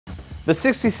The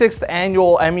 66th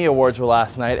annual Emmy Awards were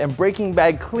last night, and Breaking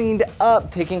Bad cleaned up,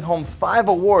 taking home 5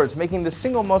 awards, making the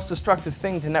single most destructive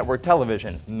thing to network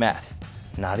television: meth.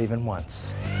 Not even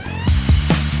once.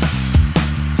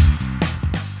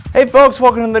 Hey folks,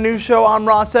 welcome to the new show. I'm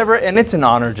Ross Everett, and it's an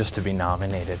honor just to be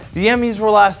nominated. The Emmys were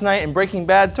last night, and Breaking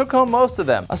Bad took home most of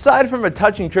them. Aside from a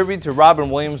touching tribute to Robin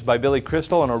Williams by Billy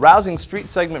Crystal and a rousing street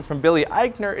segment from Billy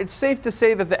Eichner, it's safe to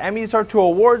say that the Emmys are to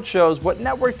award shows what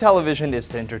network television is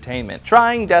to entertainment,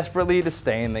 trying desperately to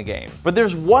stay in the game. But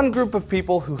there's one group of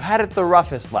people who had it the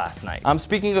roughest last night. I'm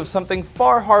speaking of something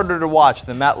far harder to watch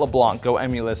than Matt LeBlanc go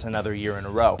Emmyless another year in a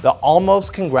row: the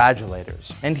Almost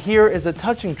Congratulators. And here is a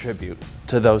touching tribute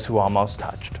to those who almost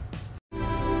touched.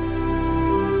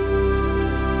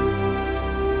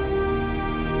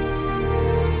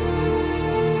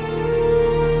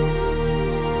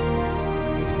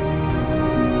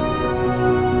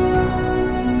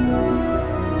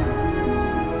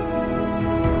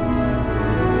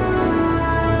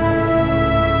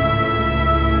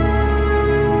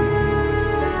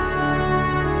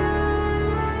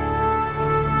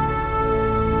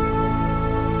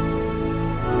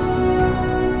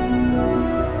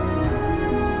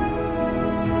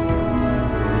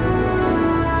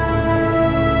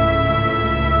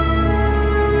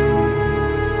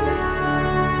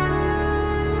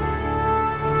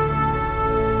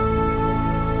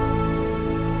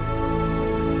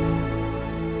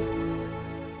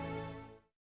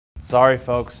 Sorry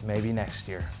folks, maybe next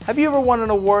year. Have you ever won an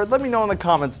award? Let me know in the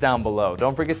comments down below.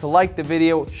 Don't forget to like the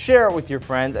video, share it with your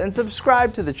friends, and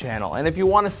subscribe to the channel. And if you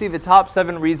want to see the top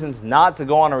 7 reasons not to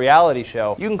go on a reality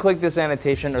show, you can click this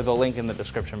annotation or the link in the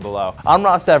description below. I'm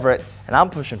Ross Everett, and I'm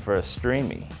pushing for a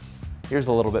streamy. Here's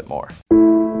a little bit more.